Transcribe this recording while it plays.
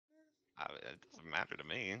It doesn't matter to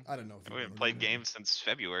me. I don't know if we haven't played games since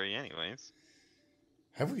February, anyways.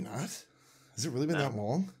 Have we not? Has it really been that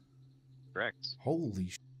long? Correct. Holy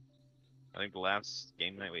sh! I think the last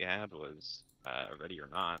game night we had was Ready or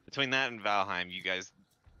Not. Between that and Valheim, you guys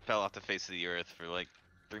fell off the face of the earth for like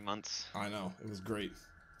 3 months. I know, it was great.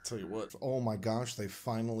 I'll tell you what. Oh my gosh, they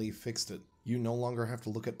finally fixed it. You no longer have to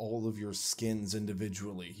look at all of your skins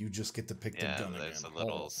individually. You just get to pick the gun again. There's a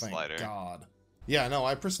little slider. Thank God. Yeah, no,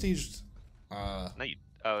 I prestiged. No, you.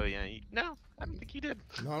 Oh yeah, no, I don't think you did.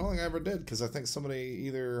 No, I don't think I ever did, because I think somebody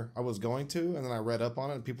either I was going to, and then I read up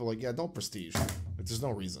on it, and people were like, yeah, don't prestige. Like, there's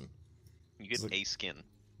no reason. You get like, a skin.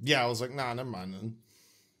 Yeah, I was like, nah, never mind then.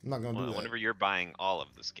 I'm not gonna do that. Whenever you're buying all of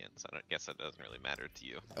the skins, I guess that doesn't really matter to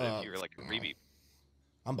you. But if you're like a freebie.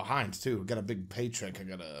 I'm behind too. Got a big paycheck I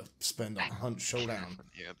gotta spend on Hunt Showdown.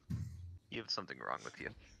 Yeah, you have something wrong with you.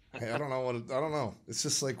 Hey, I don't know what. I don't know. It's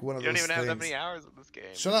just like one of those. You those don't even things. have that many hours in this game.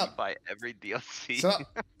 Shut up. You buy every DLC. Shut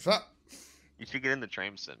up. Shut up. You should get in the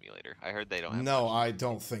train simulator. I heard they don't have. No, I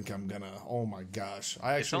don't think I'm gonna. Oh my gosh,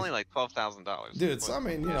 It's only like $12,000. Dude, it's. I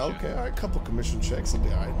mean, you know, okay, all right, a couple commission checks will be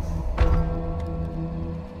alright.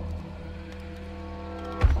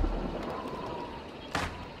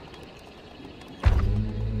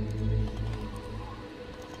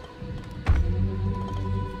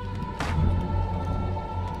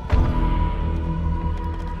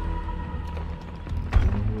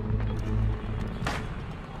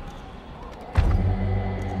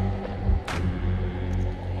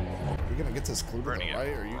 This clue to the right,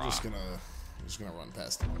 or are you just gonna run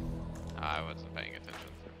past it? I wasn't paying attention.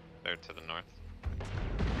 They're to the north.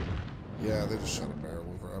 Yeah, they just shot a barrel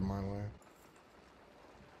over on my way.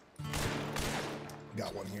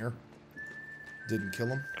 Got one here. Didn't kill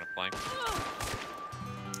him. Got a flank.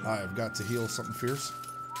 I've got to heal something fierce.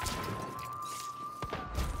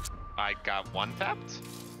 I got one tapped.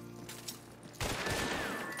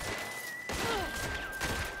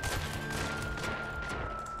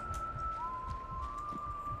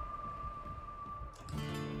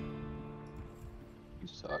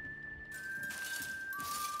 Suck.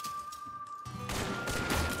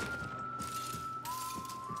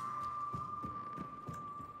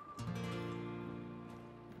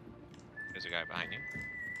 There's a guy behind you.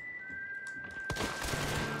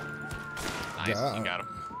 Nice, you got him.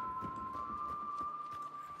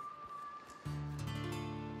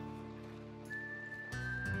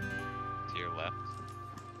 To your left.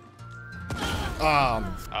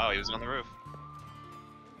 Oh, he was on the roof.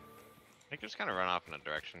 I think just kind of run off in a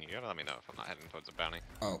direction. You gotta let me know if I'm not heading towards a bounty.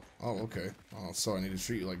 Oh, okay. Oh, so I need to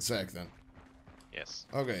treat you like Zach then. Yes.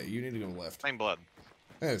 Okay, you need to go left. Same blood.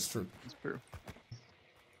 Yeah, it's true. It's true.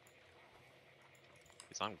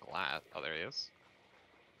 He's on glass. Oh, there he is.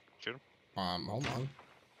 Shoot him. Hold on.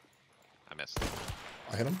 I missed.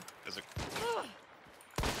 I hit him. There's a...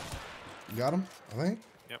 You got him, I think?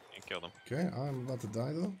 Yep, you killed him. Okay, I'm about to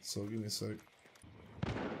die though, so give me a sec.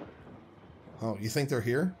 Oh, you think they're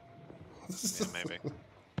here? Yeah, maybe. Can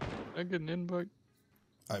I get an invite?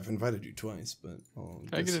 I've invited you twice, but... Can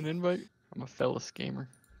I get an invite? I'm a fellas gamer.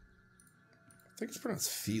 I think it's pronounced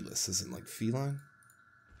felis, isn't like feline?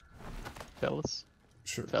 Fellas?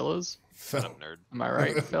 Sure. Fellas? Nerd. Am I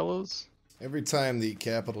right, fellas? Every time the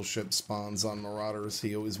capital ship spawns on Marauders,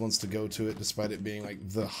 he always wants to go to it, despite it being like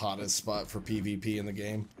the hottest spot for PvP in the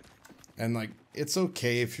game. And like, it's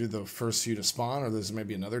okay if you're the first few to spawn, or there's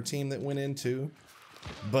maybe another team that went in too.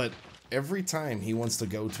 But every time he wants to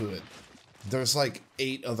go to it, there's like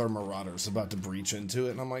 8 other Marauders about to breach into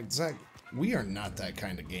it, and I'm like, Zach, we are not that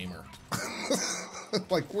kind of gamer.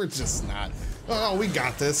 Like, we're just not. Oh, we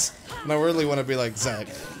got this. And I really want to be like, Zach,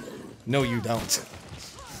 no you don't.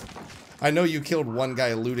 I know you killed one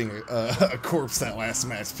guy looting a corpse that last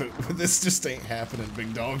match, but this just ain't happening,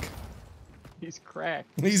 big dog. He's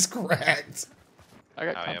cracked. He's cracked. I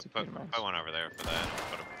got put one over there for that.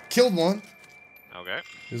 Killed one. Okay.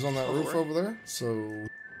 He's on that roof over there, so...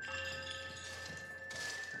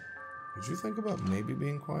 Did you think about maybe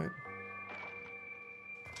being quiet?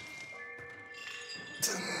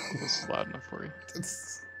 It's loud enough for you.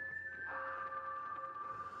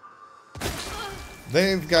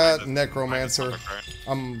 They've got Necromancer.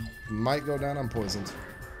 Might go down, I'm poisoned.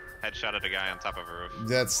 Headshot at a guy on top of a roof.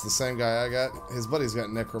 That's the same guy I got. His buddy's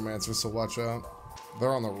got Necromancer, so watch out.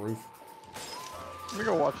 They're on the roof. Let me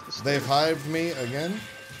go watch this. They've hived me again.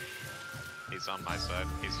 He's on my side.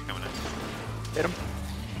 He's coming in. Hit him.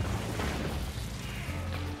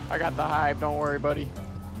 I got the hive, don't worry, buddy.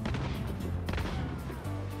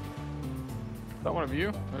 Is that one of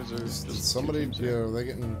you? Or is there somebody, yeah, are they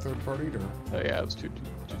getting third partied or? Oh yeah, it's two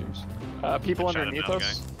teams. People underneath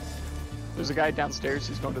us. There's a guy downstairs.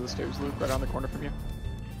 He's going to the stairs, Luke, right on the corner from you.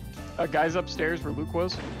 Guy's upstairs where Luke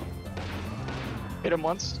was. Hit him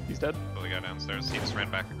once. He's dead. The guy downstairs. He just ran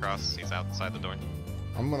back across. He's outside the door.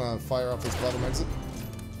 I'm gonna fire off this bottom exit.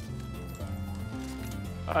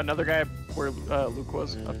 Another guy where Luke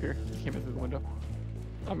was up here. He came in through the window.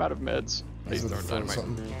 I'm out of meds. He's He's gonna throwing throw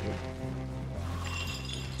dynamite. something.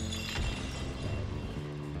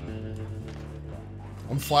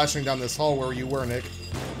 I'm flashing down this hall where you were, Nick.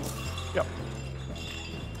 Yep.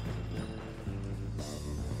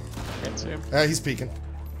 Can't see him. He's peeking.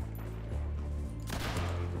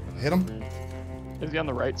 Hit him? Is he on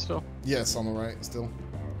the right still? Yes, on the right, still.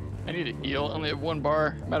 I need to heal. I only have 1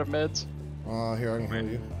 bar. I'm out of meds. Here, I can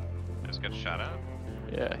heal you. Just got shot at.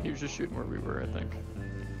 Yeah, he was just shooting where we were, I think.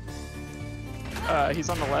 He's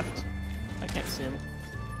on the left. I can't see him.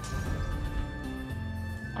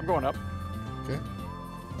 I'm going up. Okay.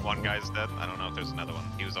 One guy's dead. I don't know if there's another one.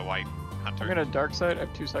 He was a white hunter. I'm gonna dark side. I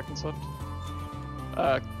have 2 seconds left.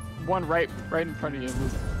 One right in front of you,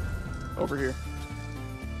 Luke. Over here.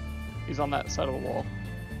 He's on that side of the wall.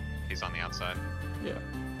 He's on the outside. Yeah.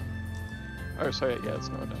 Or sorry, yeah, it's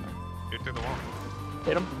no down there. Shoot through the wall.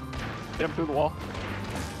 Hit him. Hit him through the wall.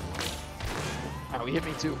 Oh, he hit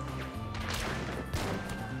me too.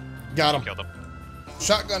 Got him. Killed him.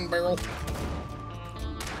 Shotgun barrel.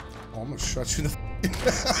 Oh, I'm gonna shut you the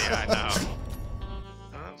Yeah, I know.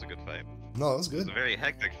 Oh, that was a good fight. No, that was It good. was a very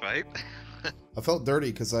hectic fight. I felt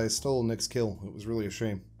dirty because I stole Nick's kill. It was really a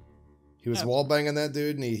shame. He was Yeah. wall banging that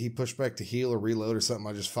dude, and he pushed back to heal or reload or something.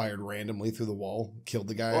 I just fired randomly through the wall, killed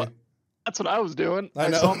the guy. Well, that's what I was doing. I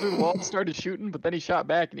know. saw him through the wall and started shooting, but then he shot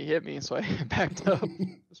back and he hit me, so I backed up.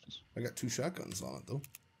 I got 2 shotguns on it though.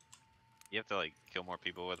 You have to like kill more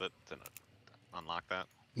people with it to unlock that.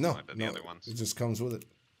 No, Like the no, other ones. it just comes with it.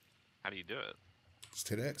 How do you do it? Just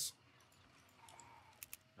hit X.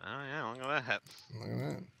 Oh yeah, look at that. Look at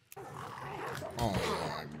that. Oh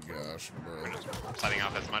my gosh, bro. We're just setting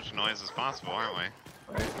off as much noise as possible, aren't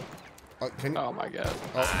we? Right? Can you, Oh my god.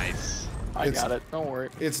 oh, Nice. I It's- got it. Don't worry.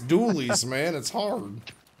 it's dualies, man. It's hard.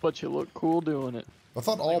 But you look cool doing it. I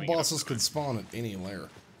thought all we get bosses up to could spawn at any lair.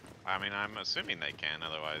 I mean, I'm assuming they can,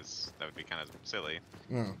 otherwise that would be kind of silly.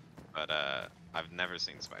 Yeah. But I've never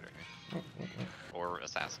seen Spider or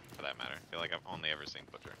Assassin for that matter. I feel like I've only ever seen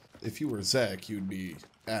Butcher. If you were Zach, you'd be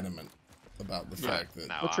adamant about the Yeah. fact that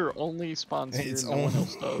No, Butcher only spawns here, it's no one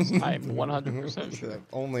else does. I'm 100% I've sure.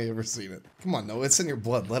 only ever seen it. Come on, no, it's in your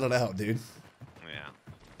blood. Let it out, dude. Yeah.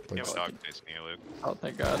 Like, You have a dog chasing you, Luke. Oh,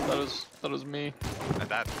 thank God. That was me. That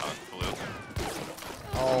dog flew.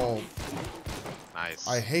 oh, Nice.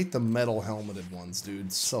 I hate the metal helmeted ones,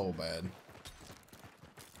 dude. So bad.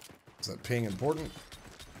 Is that ping important?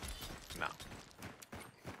 No.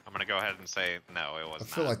 I'm gonna go ahead and say no, it was I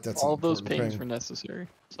feel not. like that's All an of those important pings ping. were necessary.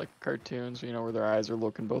 It's like cartoons, you know, where their eyes are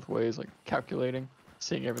looking both ways, like calculating,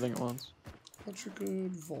 seeing everything at once. But you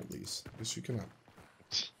could vault these. Guess you cannot.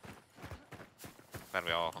 Glad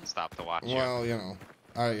we all stopped to watch you. Well, you know,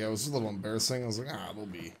 it was a little embarrassing. I was like, it'll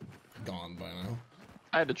be gone by now.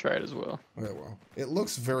 I had to try it as well. Yeah, well, it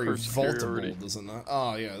looks very For superiority. vaultable, does it not?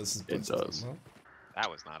 Oh yeah, this is. It does. That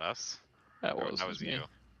was not us. That Or was, that was me. you.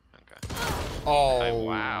 Okay. Oh,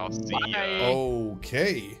 wow. See ya. Bye.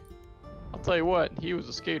 Okay. I'll tell you what, he was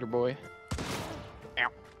a skater boy. Ow.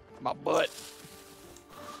 My butt.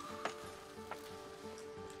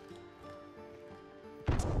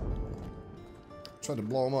 Tried to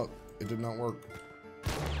blow him up. It did not work.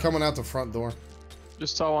 Coming out the front door.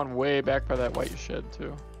 Just saw one way back by that white shed,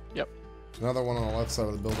 too. Yep. Another one on the left side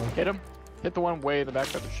of the building. Hit him. Hit the one way in the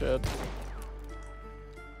back by the shed.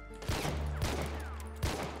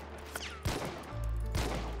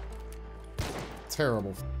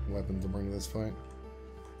 Terrible weapon to bring to this fight.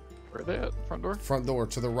 Where are they at? Front door? Front door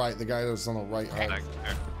to the right. The guy that's on the right.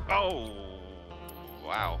 Oh.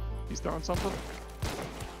 Wow. He's throwing something?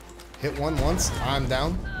 Hit one once. I'm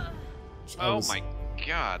down. Oh my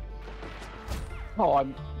god. Oh,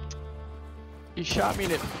 he shot me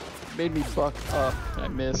and it made me buck up and I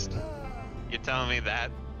missed. You're telling me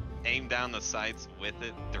that aim down the sights with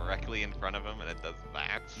it directly in front of him and it does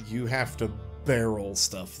that? You have to barrel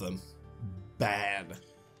stuff them. Bad.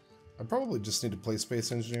 I probably just need to play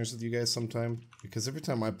Space Engineers with you guys sometime, because every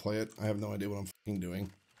time I play it, I have no idea what I'm fucking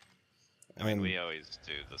doing. I mean, we always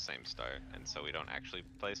do the same start, and so we don't actually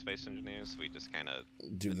play Space Engineers. We just kind of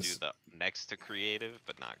do do the next to creative,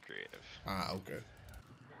 but not creative. Ah, okay.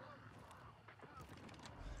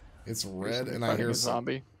 It's red, Somebody and I fighting hear a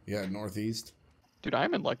zombie. Yeah, northeast. Dude,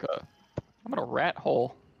 I'm in a rat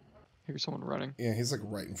hole. I hear someone running. Yeah, he's like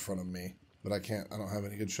right in front of me, but I don't have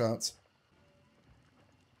any good shots.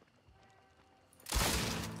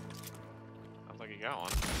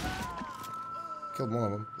 Killed one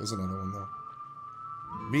of them. There's another one, though.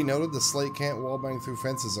 Be noted, the slate can't wallbang through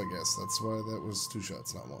fences, I guess. That's why that was 2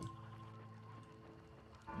 shots, not 1.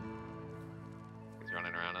 He's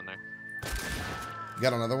running around in there. You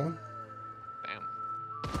got another one? Damn.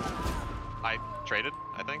 I traded,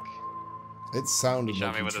 I think. It sounded He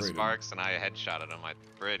like shot me with his traded. sparks, and I headshotted him, I'm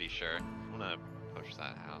pretty sure. I'm gonna push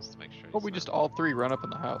that house to make sure Oh, he's we not- just all 3 run up in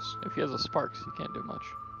the house. If he has a sparks, he can't do much.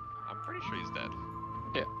 I'm pretty sure he's dead.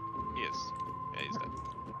 Yeah. He is. Yeah, he's dead.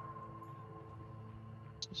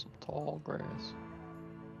 Some tall grass.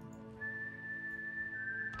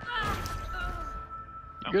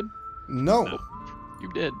 No. You good? No! No.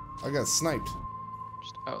 You did. I got sniped.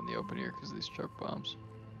 Just out in the open here because of these choke bombs.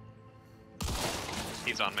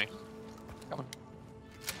 He's on me. Coming.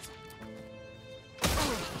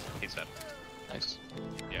 He's dead. Nice.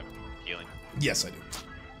 Yep. Healing. Yes, I do.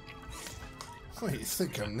 What do you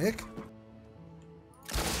think of Nick?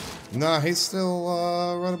 Nah, he's still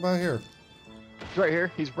right about here. He's right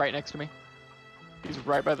here. He's right next to me. He's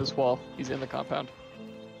right by this wall. He's in the compound.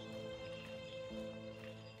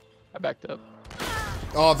 I backed up.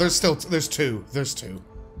 Oh, there's 2. There's 2.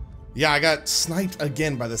 Yeah, I got sniped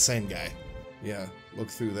again by the same guy. Yeah, look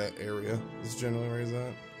through that area. Is generally where he's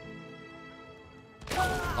at.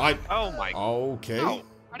 Oh my. Okay. No.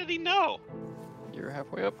 How did he know? You're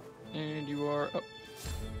halfway up, and you are up.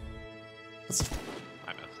 That's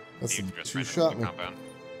I missed. That's He a just 2 ran into shot the me. compound.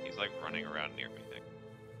 He's like running around near me. Nick.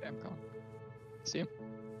 I'm calling. See him?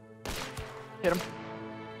 Hit him.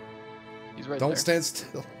 He's right Don't there. stand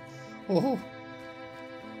still. Oh,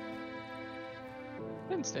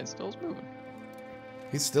 Didn't stand still. He's moving.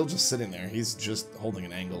 he's still just sitting there. He's just holding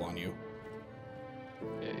an angle on you.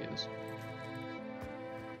 Yeah, he is.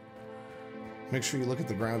 Make sure you look at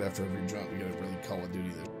the ground after every jump. You gotta really Call of Duty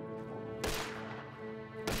there.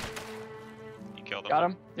 You killed him. Got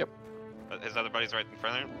him. Yep. His other buddy's right in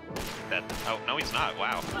front of him. Dead. Oh no, he's not.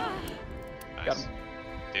 Wow. Nice. Got him.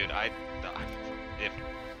 Dude, if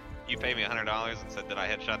you paid me $100 and said that I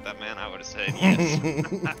headshot that man, I would have said yes.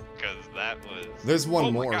 Because that was. There's one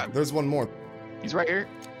Oh my more. God. There's one more. He's right here.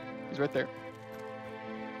 He's right there.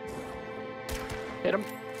 Hit him.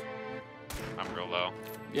 I'm real low.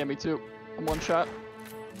 Yeah, me too. I'm 1 shot.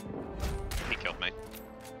 He killed me.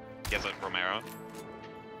 He has a Romero.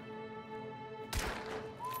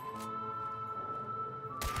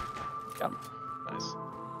 Got him. Nice.